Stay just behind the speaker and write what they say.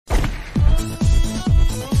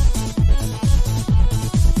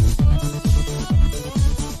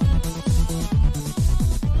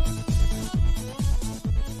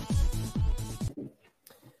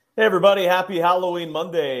Hey everybody, happy Halloween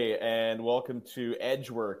Monday and welcome to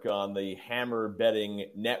Edgework on the Hammer Betting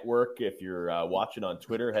Network. If you're watching on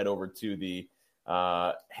Twitter, head over to the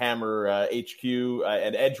Hammer HQ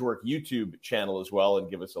and Edgework YouTube channel as well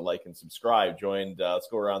and give us a like and subscribe. Let's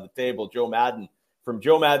go around the table, Joe Madden from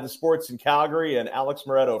Joe Madden Sports in Calgary and Alex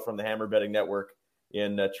Moretto from the Hammer Betting Network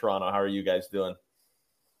in Toronto. How are you guys doing?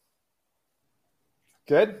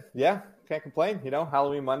 Good. Yeah. Can't complain.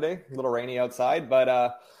 Halloween Monday, a little rainy outside,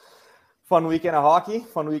 but fun weekend of hockey,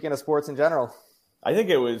 fun weekend of sports in general. I think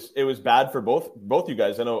it was bad for both you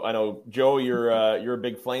guys. I know, Joe, you're a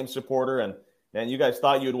big Flames supporter, and you guys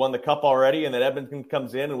thought you had won the cup already, and then Edmonton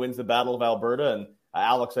comes in and wins the Battle of Alberta. And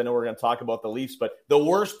Alex, I know we're going to talk about the Leafs, but the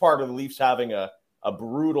worst part of the Leafs having a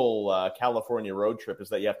brutal California road trip is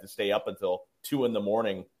that you have to stay up until 2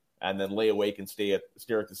 a.m. and then lay awake and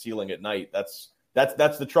stare at the ceiling at night.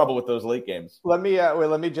 That's the trouble with those late games. Let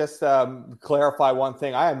me just clarify one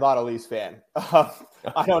thing. I am not a Leafs fan.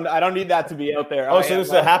 I don't need that to be out there. So this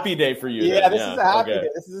is a happy day for you. Yeah, this is a happy day.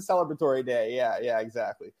 This is a celebratory day. Yeah,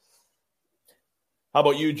 exactly. How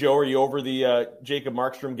about you, Joe? Are you over the Jacob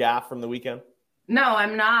Markstrom gaffe from the weekend? No,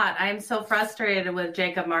 I'm not. I'm so frustrated with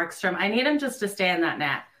Jacob Markstrom. I need him just to stay in that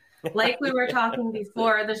net. Like we were talking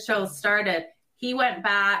before the show started, he went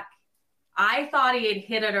back. I thought he had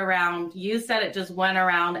hit it around. You said it just went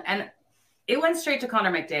around, and it went straight to Connor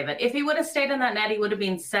McDavid. If he would have stayed in that net, he would have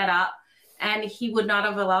been set up, and he would not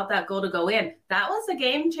have allowed that goal to go in. That was a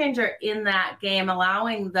game changer in that game,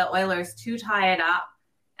 allowing the Oilers to tie it up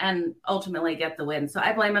and ultimately get the win. So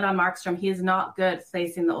I blame it on Markstrom. He is not good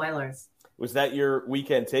facing the Oilers. Was that your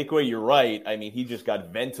weekend takeaway? You're right. I mean, he just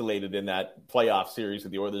got ventilated in that playoff series that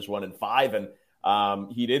the Oilers won in 5, and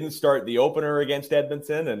he didn't start the opener against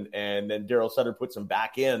Edmonton, and then Darryl Sutter puts him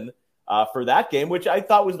back in for that game, which I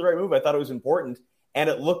thought was the right move. I thought it was important, and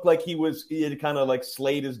it looked like he had kind of like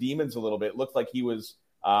slayed his demons a little bit. It looked like he was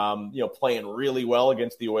playing really well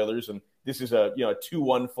against the Oilers, and this is a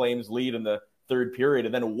 2-1 Flames lead in the third period,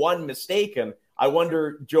 and then one mistake. And I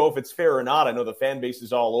wonder, Joe, if it's fair or not. I know the fan base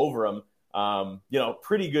is all over him.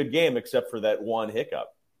 Pretty good game except for that one hiccup.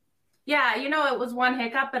 Yeah, it was one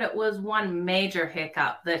hiccup, but it was one major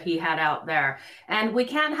hiccup that he had out there. And we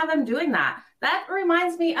can't have him doing that. That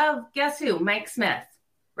reminds me of, guess who? Mike Smith,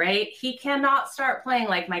 right? He cannot start playing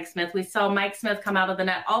like Mike Smith. We saw Mike Smith come out of the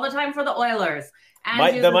net all the time for the Oilers.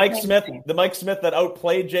 The Mike Smith that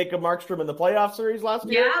outplayed Jacob Markstrom in the playoff series last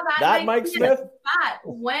year? Yeah, that Mike Smith. But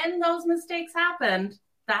when those mistakes happened,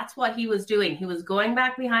 that's what he was doing. He was going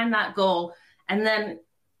back behind that goal, and then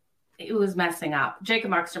it was messing up. Jacob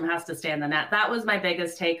Markstrom has to stay in the net. That was my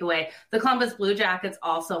biggest takeaway. The Columbus Blue Jackets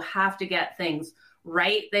also have to get things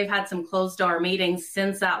right. They've had some closed-door meetings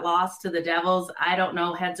since that loss to the Devils. I don't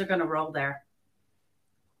know. Heads are going to roll there.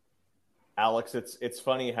 Alex, it's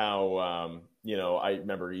funny how, I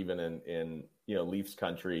remember even in Leafs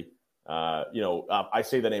country, I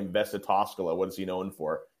say the name Vesa Toskala. What is he known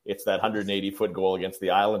for? It's that 180-foot goal against the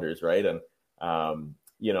Islanders, right? And,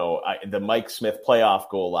 the Mike Smith playoff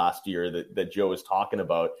goal last year that Joe was talking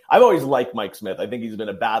about. I've always liked Mike Smith. I think he's been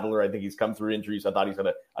a battler. I think he's come through injuries. I thought he's had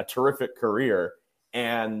a terrific career.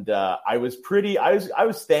 And I was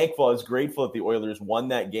thankful. I was grateful that the Oilers won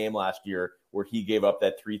that game last year where he gave up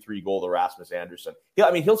that 3-3 goal to Rasmus Andersson. Yeah,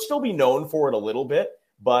 I mean, he'll still be known for it a little bit,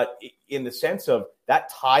 but in the sense of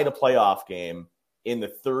that tied a playoff game in the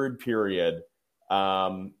third period,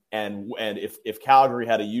 and if Calgary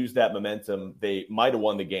had to use that momentum, they might have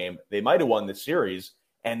won the game. They might have won the series.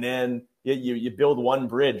 And then you build one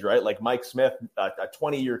bridge, right? Like Mike Smith, a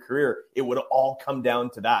 20-year career, it would all come down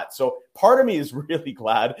to that. So part of me is really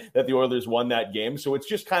glad that the Oilers won that game. So it's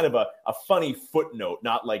just kind of a funny footnote,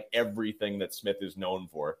 not like everything that Smith is known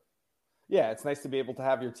for. Yeah, it's nice to be able to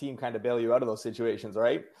have your team kind of bail you out of those situations,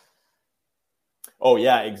 right? Oh,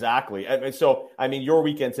 yeah, exactly. And so, I mean, your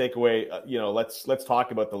weekend takeaway, let's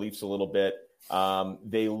talk about the Leafs a little bit.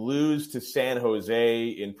 They lose to San Jose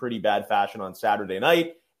in pretty bad fashion on Saturday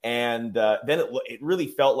night. And then it really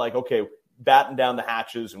felt like, okay, batten down the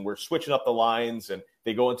hatches and we're switching up the lines. And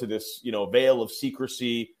they go into this, veil of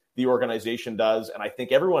secrecy, the organization does. And I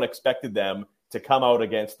think everyone expected them to come out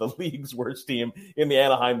against the league's worst team in the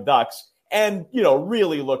Anaheim Ducks and,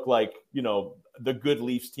 really look like, the good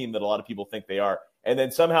Leafs team that a lot of people think they are. And then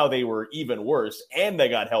somehow they were even worse and they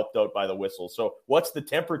got helped out by the whistle. So what's the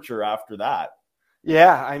temperature after that?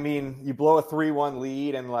 Yeah, I mean, you blow a 3-1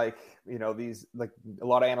 lead and these a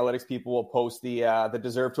lot of analytics people will post the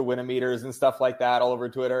deserve to win meters and stuff like that all over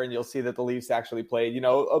Twitter. And you'll see that the Leafs actually played,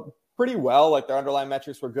 pretty well. Like their underlying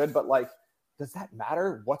metrics were good, but does that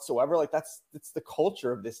matter whatsoever? Like it's the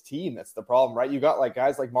culture of this team. That's the problem, right? You got like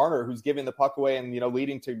guys like Marner who's giving the puck away and,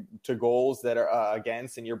 leading to goals that are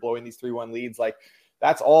against, and you're blowing these 3-1 leads. Like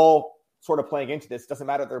that's all sort of playing into this. Doesn't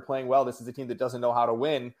matter if they're playing well. This is a team that doesn't know how to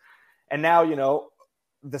win. And now,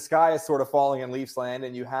 the sky is sort of falling in Leafs land,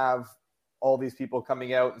 and you have all these people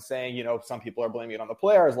coming out and saying, some people are blaming it on the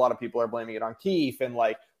players. A lot of people are blaming it on Keefe. And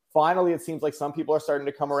like, finally, it seems like some people are starting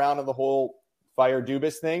to come around on the whole fire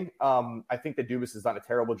Dubas thing. I think that Dubas has done a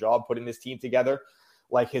terrible job putting this team together.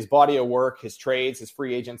 Like his body of work, his trades, his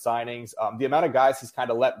free agent signings, the amount of guys he's kind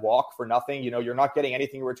of let walk for nothing. You're not getting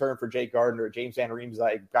anything in return for Jake Gardiner, James Van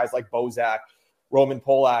Riemsdyk, guys like Bozak, Roman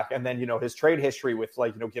Polak, and then, his trade history with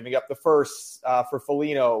giving up the first for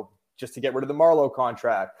Foligno just to get rid of the Marlowe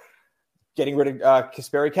contract, getting rid of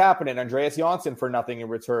Kasperi Kapanen, Andreas Janssen for nothing in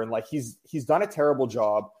return. Like he's done a terrible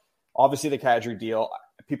job. Obviously the Kadri deal,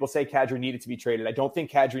 people say Kadri needed to be traded. I don't think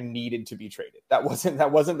Kadri needed to be traded. That wasn't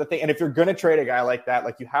the thing. And if you're going to trade a guy like that,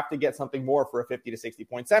 like you have to get something more for a 50 to 60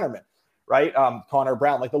 point centerman, right? Connor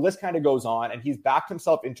Brown, like the list kind of goes on, and he's backed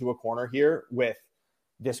himself into a corner here with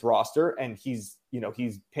this roster, and he's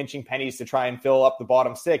pinching pennies to try and fill up the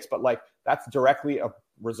bottom six, but like that's directly a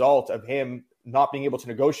result of him not being able to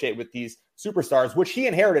negotiate with these superstars, which he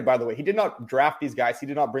inherited, by the way. He did not draft these guys. He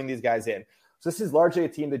did not bring these guys in. So this is largely a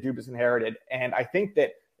team that Dubas inherited. And I think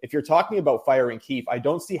that if you're talking about firing Keefe, I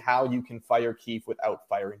don't see how you can fire Keefe without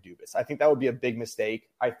firing Dubas. I think that would be a big mistake.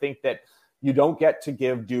 I think that you don't get to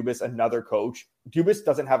give Dubas another coach. Dubas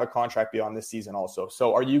doesn't have a contract beyond this season also.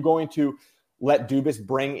 So are you going to let Dubas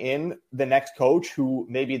bring in the next coach who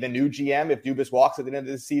maybe the new GM, if Dubas walks at the end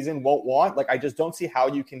of the season, won't want? Like, I just don't see how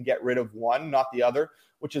you can get rid of one, not the other,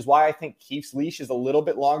 which is why I think Keefe's leash is a little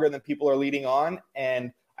bit longer than people are leading on.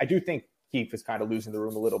 And I do think Keefe is kind of losing the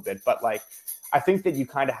room a little bit, but like, I think that you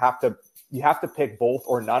kind of have to pick both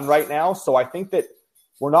or none right now. So I think that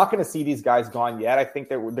we're not going to see these guys gone yet. I think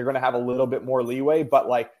that they're going to have a little bit more leeway, but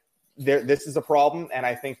like this is a problem. And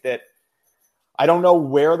I think that I don't know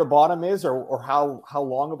where the bottom is or how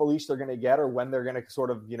long of a leash they're going to get or when they're going to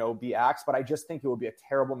sort of, be axed. But I just think it would be a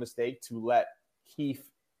terrible mistake to let Keefe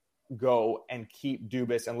go and keep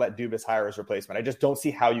Dubas and let Dubas hire his replacement. I just don't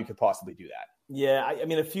see how you could possibly do that. Yeah, I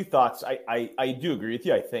mean, a few thoughts. I do agree with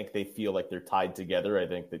you. I think they feel like they're tied together. I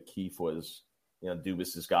think that Keefe was,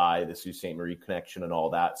 Dubas's guy, the Sault Ste. Marie connection and all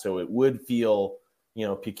that. So it would feel,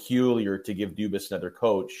 peculiar to give Dubas another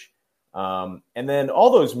coach. And then all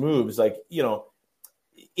those moves, like,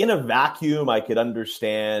 in a vacuum, I could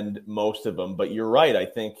understand most of them. But you're right. I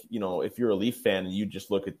think, if you're a Leaf fan and you just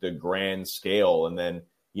look at the grand scale and then,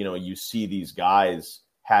 you see these guys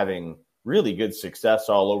having really good success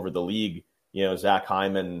all over the league, Zach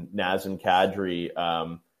Hyman, Nazem Kadri,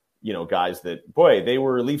 guys that, boy, they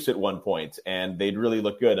were Leafs at one point and they'd really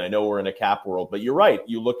look good. I know we're in a cap world, but you're right.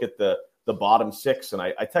 You look at the bottom six, and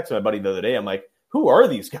I texted my buddy the other day. I'm like, who are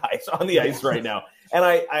these guys on the ice right now? And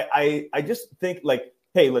I just think, like,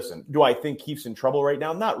 hey, listen, do I think Keefe's in trouble right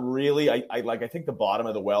now? Not really. I think the bottom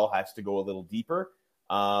of the well has to go a little deeper.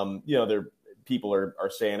 People are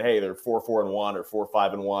saying, hey, they're 4-4-1 or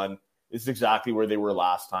 4-5-1. This is exactly where they were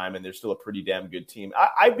last time, and they're still a pretty damn good team.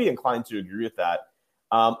 I'd be inclined to agree with that.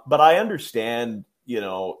 But I understand,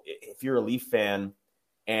 if you're a Leaf fan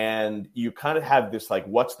and you kind of have this, like,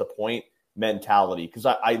 what's the point mentality? Because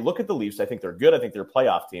I look at the Leafs, I think they're good. I think they're a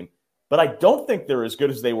playoff team. But I don't think they're as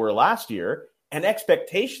good as they were last year. And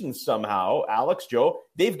expectations somehow, Alex, Joe,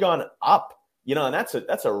 they've gone up. And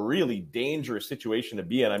that's a really dangerous situation to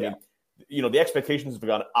be in. I mean, the expectations have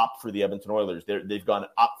gone up for the Edmonton Oilers. They've gone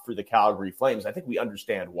up for the Calgary Flames. I think we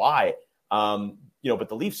understand why. But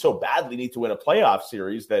the Leafs so badly need to win a playoff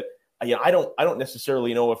series that I don't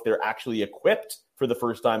necessarily know if they're actually equipped for the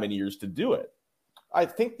first time in years to do it. I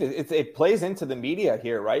think that it plays into the media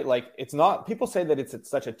here, right? Like, it's not, people say that it's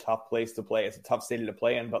such a tough place to play. It's a tough stadium to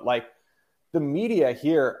play in, but like the media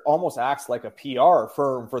here almost acts like a PR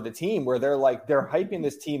firm for the team, where they're hyping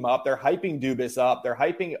this team up. They're hyping Dubas up. They're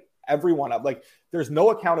hyping everyone up. Like, there's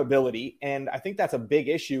no accountability. And I think that's a big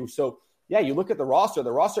issue. So yeah, you look at the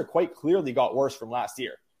roster quite clearly got worse from last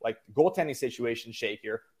year. Like, the goaltending situation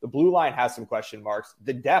shakier. The blue line has some question marks.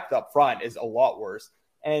 The depth up front is a lot worse.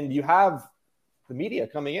 And you have the media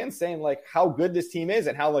coming in saying like how good this team is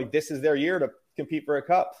and how like this is their year to compete for a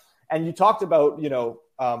cup. And you talked about,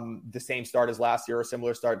 the same start as last year or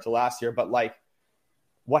similar start to last year, but like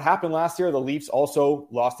what happened last year, the Leafs also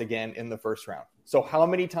lost again in the first round. So how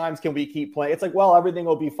many times can we keep playing? It's like, well, everything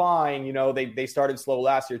will be fine. They started slow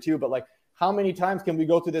last year too, but like how many times can we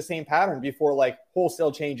go through the same pattern before like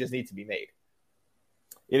wholesale changes need to be made?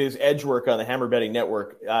 It is Edgework on the Hammer Betting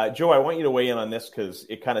Network. Joe, I want you to weigh in on this because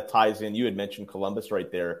it kind of ties in. You had mentioned Columbus right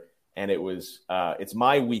there, and it's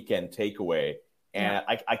my weekend takeaway. And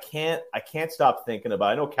I can't stop thinking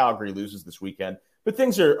about. I know Calgary loses this weekend, but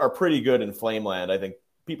things are pretty good in Flameland. I think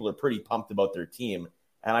people are pretty pumped about their team.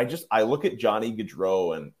 And I look at Johnny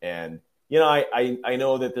Gaudreau and I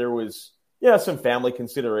know that there was some family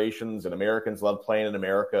considerations and Americans love playing in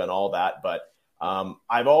America and all that, but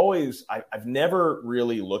I've never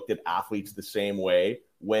really looked at athletes the same way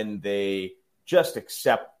when they just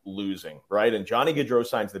accept losing, right? And Johnny Gaudreau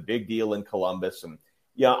signs the big deal in Columbus, and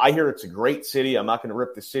I hear it's a great city. I'm not going to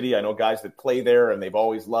rip the city. I know guys that play there, and they've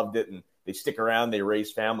always loved it, and they stick around. They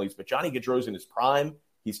raise families. But Johnny Gaudreau's in his prime.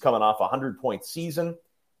 He's coming off a 100-point season,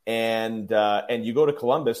 and you go to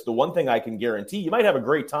Columbus. The one thing I can guarantee, you might have a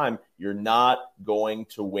great time. You're not going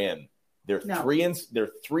to win. They're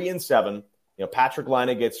 3-7. Patrick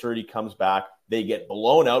Laine gets hurt. He comes back. They get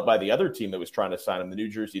blown out by the other team that was trying to sign him, the New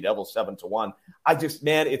Jersey Devils, 7-1.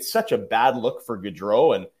 It's such a bad look for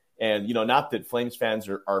Gaudreau. And not that Flames fans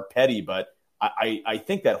are petty, but I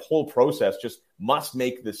think that whole process just must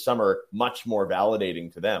make this summer much more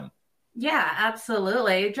validating to them. Yeah,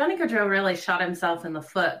 absolutely. Johnny Gaudreau really shot himself in the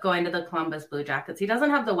foot going to the Columbus Blue Jackets. He doesn't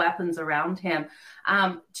have the weapons around him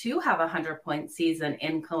to have a 100-point season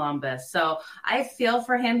in Columbus. So I feel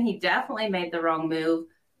for him. He definitely made the wrong move.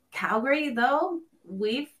 Calgary, though,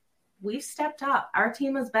 we've stepped up. Our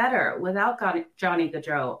team is better without Johnny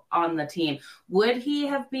Gaudreau on the team. Would he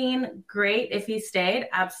have been great if he stayed?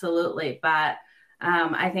 Absolutely. But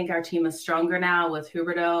I think our team is stronger now with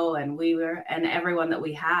Huberdeau and Weaver and everyone that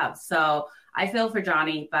we have. So I feel for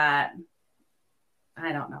Johnny, but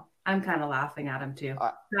I don't know. I'm kind of laughing at him too.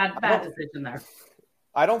 Bad decision there.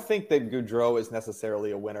 I don't think that Gaudreau is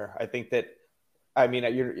necessarily a winner. I think that,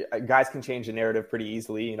 guys can change the narrative pretty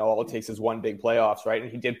easily. All it takes is one big playoffs, right?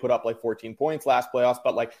 And he did put up 14 points last playoffs,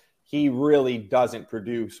 but he really doesn't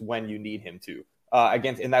produce when you need him to.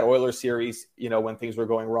 In that Oilers series, when things were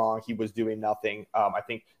going wrong, he was doing nothing. I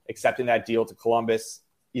think accepting that deal to Columbus,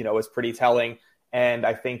 is pretty telling. And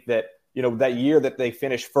I think that, that year that they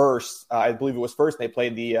finished first, I believe it was first, they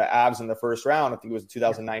played the Avs in the first round. I think it was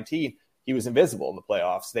 2019. He was invisible in the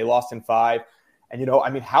playoffs. They lost in 5.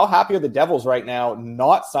 And, how happy are the Devils right now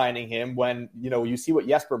not signing him when, you see what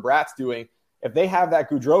Jesper Bratt's doing? If they have that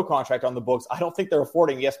Gaudreau contract on the books, I don't think they're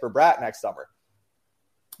affording Jesper Bratt next summer.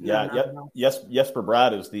 Jesper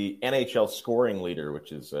Bratt is the NHL scoring leader,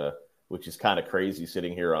 which is kind of crazy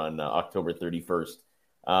sitting here on October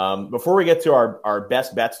 31st. Before we get to our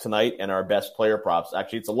best bets tonight and our best player props,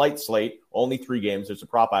 actually, it's a light slate, only 3 games. There's a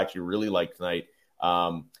prop I actually really like tonight.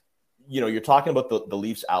 You're talking about the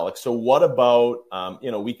Leafs, Alex. So what about,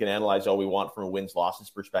 we can analyze all we want from a wins-losses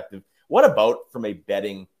perspective. What about from a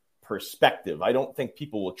betting perspective? I don't think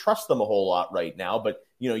people will trust them a whole lot right now, but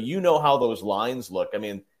how those lines look.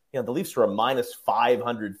 The Leafs were a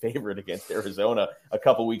 -500 favorite against Arizona a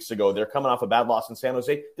couple weeks ago. They're coming off a bad loss in San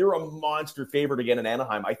Jose. They're a monster favorite again in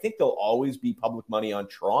Anaheim. I think they'll always be public money on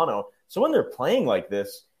Toronto. So when they're playing like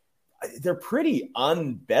this, they're pretty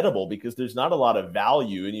unbettable because there's not a lot of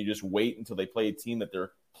value, and you just wait until they play a team that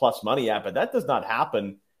they're plus money at. But that does not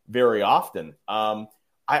happen very often.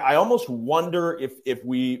 I almost wonder if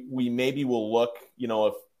we maybe will look,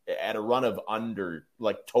 if at a run of under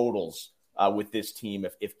totals with this team,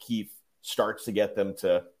 if Keefe starts to get them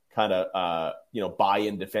to kind of buy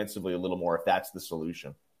in defensively a little more, if that's the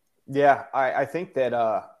solution. Yeah, I think that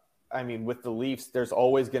with the Leafs, there's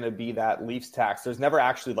always going to be that Leafs tax. There's never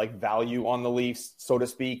actually value on the Leafs, so to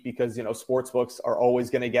speak, because sports books are always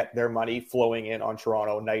going to get their money flowing in on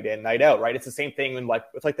Toronto night in, night out, right? It's the same thing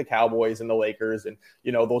with the Cowboys and the Lakers and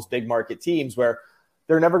those big market teams where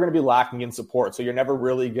they're never going to be lacking in support. So you're never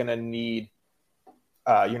really going to need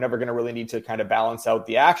to kind of balance out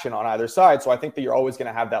the action on either side. So I think that you're always going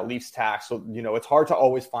to have that Leafs tax. So, it's hard to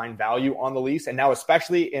always find value on the Leafs. And now,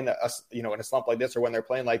 especially in a slump like this, or when they're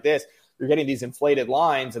playing like this, you're getting these inflated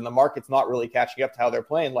lines and the market's not really catching up to how they're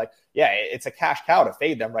playing. It's a cash cow to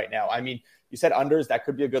fade them right now. You said unders, that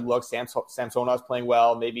could be a good look. Samsonov is playing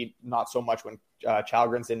well, maybe not so much when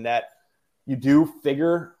Chalgren's in net. You do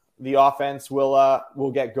figure the offense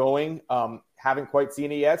will get going. Haven't quite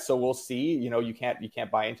seen it yet, so we'll see. You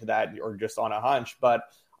can't buy into that or just on a hunch. But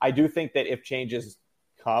I do think that if changes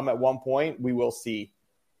come at one point, we will see,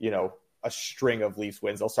 a string of Leafs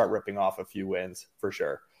wins. They'll start ripping off a few wins for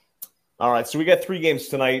sure. All right, so we got 3 games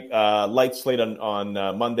tonight. Light slate on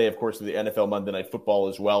Monday, of course, the NFL Monday Night Football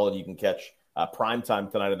as well, and you can catch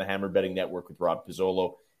primetime tonight on the Hammer Betting Network with Rob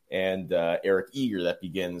Pizzolo and Eric Eager. That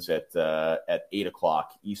begins at 8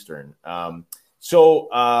 o'clock Eastern. So,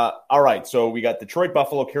 all right. So we got Detroit,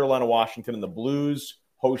 Buffalo, Carolina, Washington, and the Blues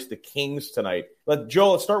host the Kings tonight.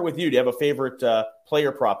 Joe, let's start with you. Do you have a favorite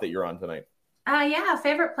player prop that you're on tonight? Yeah,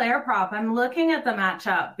 favorite player prop. I'm looking at the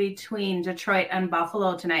matchup between Detroit and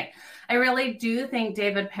Buffalo tonight. I really do think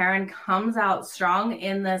David Perrin comes out strong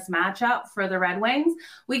in this matchup for the Red Wings.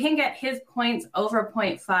 We can get his points over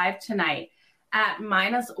 0.5 tonight at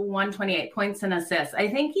minus 128 points and assists. I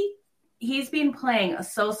think he's been playing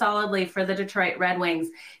so solidly for the Detroit Red Wings.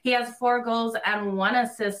 He has 4 goals and 1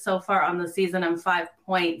 assist so far on the season and 5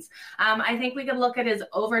 points. I think we could look at his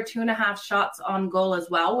over 2.5 shots on goal as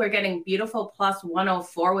well. We're getting beautiful plus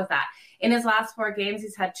 104 with that. In his last 4 games,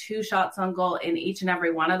 he's had 2 shots on goal in each and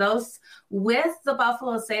every one of those. With the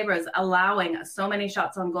Buffalo Sabres allowing so many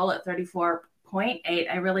shots on goal at 34.8,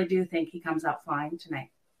 I really do think he comes out flying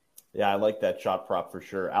tonight. Yeah, I like that shot prop for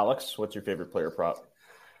sure. Alex, what's your favorite player prop?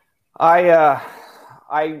 I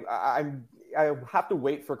have to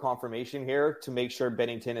wait for confirmation here to make sure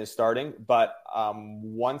Binnington is starting. But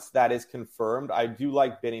once that is confirmed, I do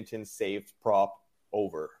like Binnington's save prop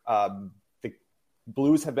over. The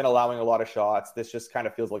Blues have been allowing a lot of shots. This just kind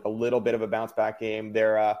of feels like a little bit of a bounce back game.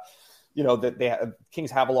 They're,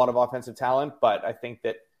 Kings have a lot of offensive talent, but I think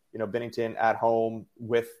that, Binnington at home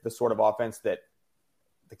with the sort of offense that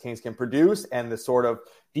the Kings can produce and the sort of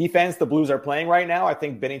defense the Blues are playing right now, I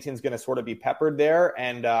think Binnington's going to sort of be peppered there.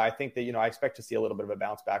 And I think that, I expect to see a little bit of a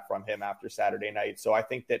bounce back from him after Saturday night. So I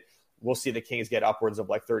think that we'll see the Kings get upwards of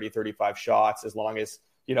like 30, 35 shots as long as,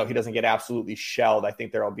 he doesn't get absolutely shelled. I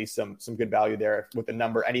think there'll be some good value there with the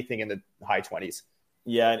number, anything in the high 20s.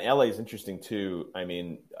 Yeah, and LA is interesting too. I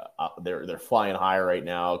mean, they're flying high right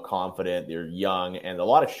now, confident, they're young, and a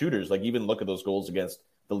lot of shooters. Like even look at those goals against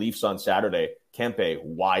the Leafs on Saturday. Kempe,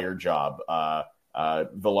 wire job.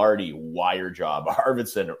 Velarde, wire job.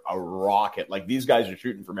 Arvidsson, a rocket. Like these guys are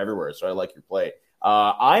shooting from everywhere, so I like your play.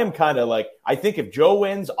 I am kind of like, I think if Joe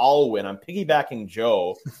wins, I'll win. I'm piggybacking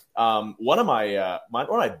Joe. One of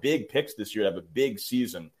my big picks this year to have a big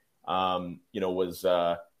season,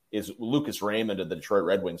 is Lucas Raymond of the Detroit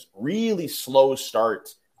Red Wings. Really slow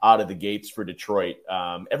start out of the gates for Detroit.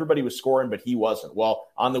 Everybody was scoring, but he wasn't. Well,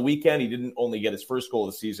 on the weekend, he didn't only get his first goal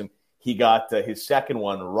of the season. He got his second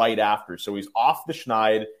one right after. So he's off the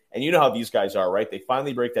schneid. And you know how these guys are, right? They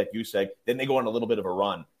finally break that goose egg. Then they go on a little bit of a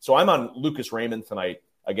run. So I'm on Lucas Raymond tonight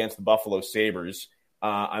against the Buffalo Sabres.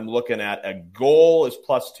 I'm looking at a goal is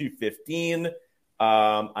plus 215.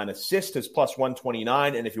 An assist is plus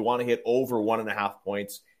 129. And if you want to hit over 1.5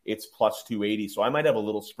 points, it's plus 280. So I might have a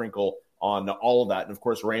little sprinkle on all of that. And, of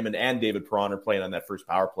course, Raymond and David Perron are playing on that first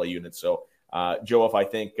power play unit. So, Joe, if I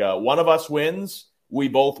think one of us wins, we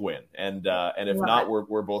both win. And if not,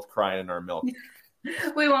 we're both crying in our milk.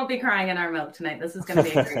 We won't be crying in our milk tonight. This is going to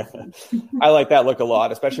be a great one. I like that look a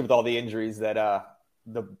lot, especially with all the injuries that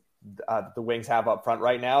the Wings have up front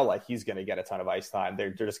right now. Like he's going to get a ton of ice time.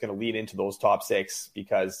 They're just going to lean into those top 6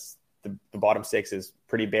 because the bottom 6 is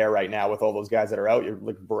pretty bare right now with all those guys that are out. You're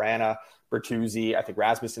like Barana, Bertuzzi. I think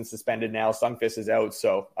Rasmussen's suspended now. Sundqvist is out.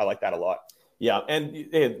 So I like that a lot. Yeah, and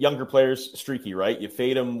younger players, streaky, right? You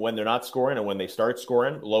fade them when they're not scoring, and when they start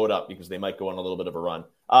scoring, load up because they might go on a little bit of a run.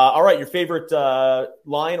 All right, your favorite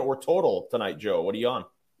line or total tonight, Joe? What are you on?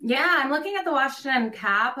 Yeah, I'm looking at the Washington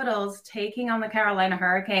Capitals taking on the Carolina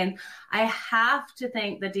Hurricanes. I have to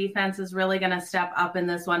think the defense is really going to step up in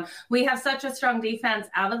this one. We have such a strong defense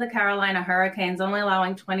out of the Carolina Hurricanes, only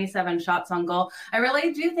allowing 27 shots on goal. I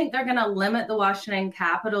really do think they're going to limit the Washington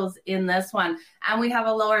Capitals in this one. And we have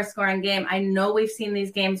a lower scoring game. I know we've seen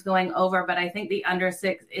these games going over, but I think the under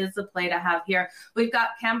 6 is the play to have here. We've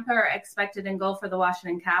got Kemper expected in goal for the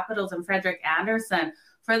Washington Capitals and Frederik Andersen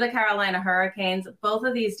for the Carolina Hurricanes. Both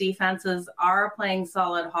of these defenses are playing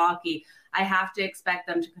solid hockey. I have to expect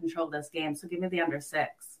them to control this game. So give me the under 6.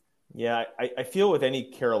 Yeah, I feel with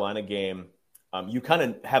any Carolina game, you kind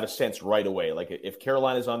of have a sense right away. Like if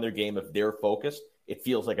Carolina's on their game, if they're focused, it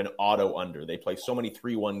feels like an auto under. They play so many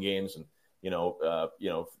 3-1 games and,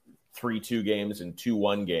 3-2 games and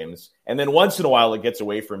 2-1 games. And then once in a while it gets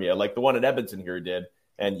away from you, like the one at Edmonton here did,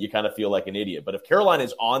 and you kind of feel like an idiot. But if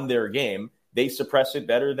Carolina's on their game, they suppress it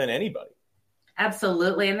better than anybody.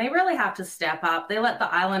 Absolutely. And they really have to step up. They let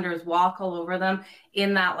the Islanders walk all over them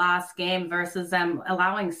in that last game versus them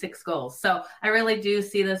allowing 6 goals. So I really do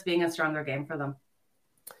see this being a stronger game for them.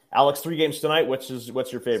 Alex, 3 games tonight. What's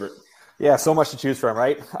your favorite? Yeah, so much to choose from,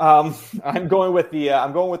 right? I'm going with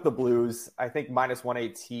the Blues. I think minus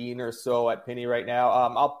 118 or so at Penny right now.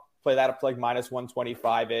 I'll play that up to like minus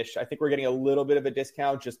 125-ish. I think we're getting a little bit of a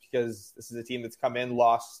discount just because this is a team that's come in, they've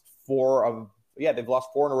lost 4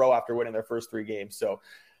 in a row after winning their first 3 games. So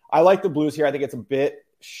I like the Blues here. I think it's a bit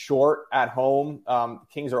short at home.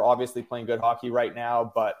 Kings are obviously playing good hockey right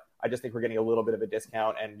now, but I just think we're getting a little bit of a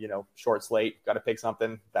discount, and short slate. Got to pick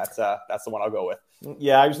something. That's the one I'll go with.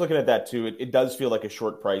 Yeah, I was looking at that too. It does feel like a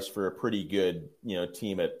short price for a pretty good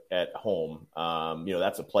team at home.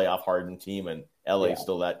 That's a playoff hardened team, and LA is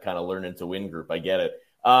still that kind of learning to win group. I get it.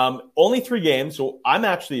 Only 3 games, so I'm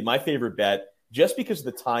actually my favorite bet just because of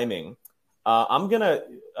the timing. I'm gonna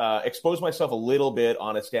expose myself a little bit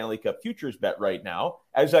on a Stanley Cup futures bet right now,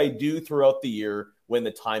 as I do throughout the year when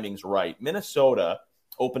the timing's right. Minnesota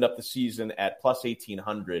opened up the season at plus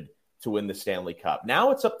 1,800 to win the Stanley Cup.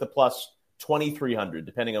 Now it's up to plus 2,300,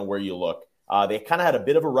 depending on where you look. They kind of had a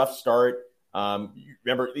bit of a rough start.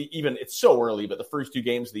 Remember, even it's so early, but the first 2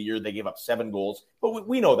 games of the year, they gave up 7 goals. But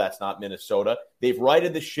we know that's not Minnesota. They've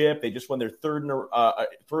righted the ship. They just won their third in a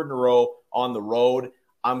row on the road.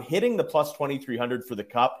 I'm hitting the plus 2,300 for the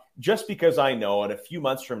Cup just because I know in a few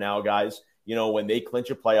months from now, guys, when they clinch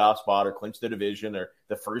a playoff spot or clinch the division or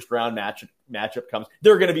the first round matchup comes,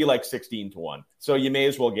 they're going to be like 16-1. So you may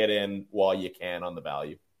as well get in while you can on the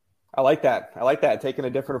value. I like that. Taking a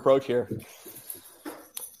different approach here.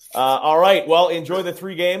 All right. Well, enjoy the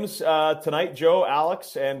 3 games tonight, Joe,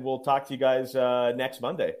 Alex, and we'll talk to you guys next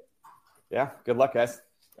Monday. Yeah. Good luck, guys.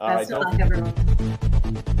 Best of luck, everyone.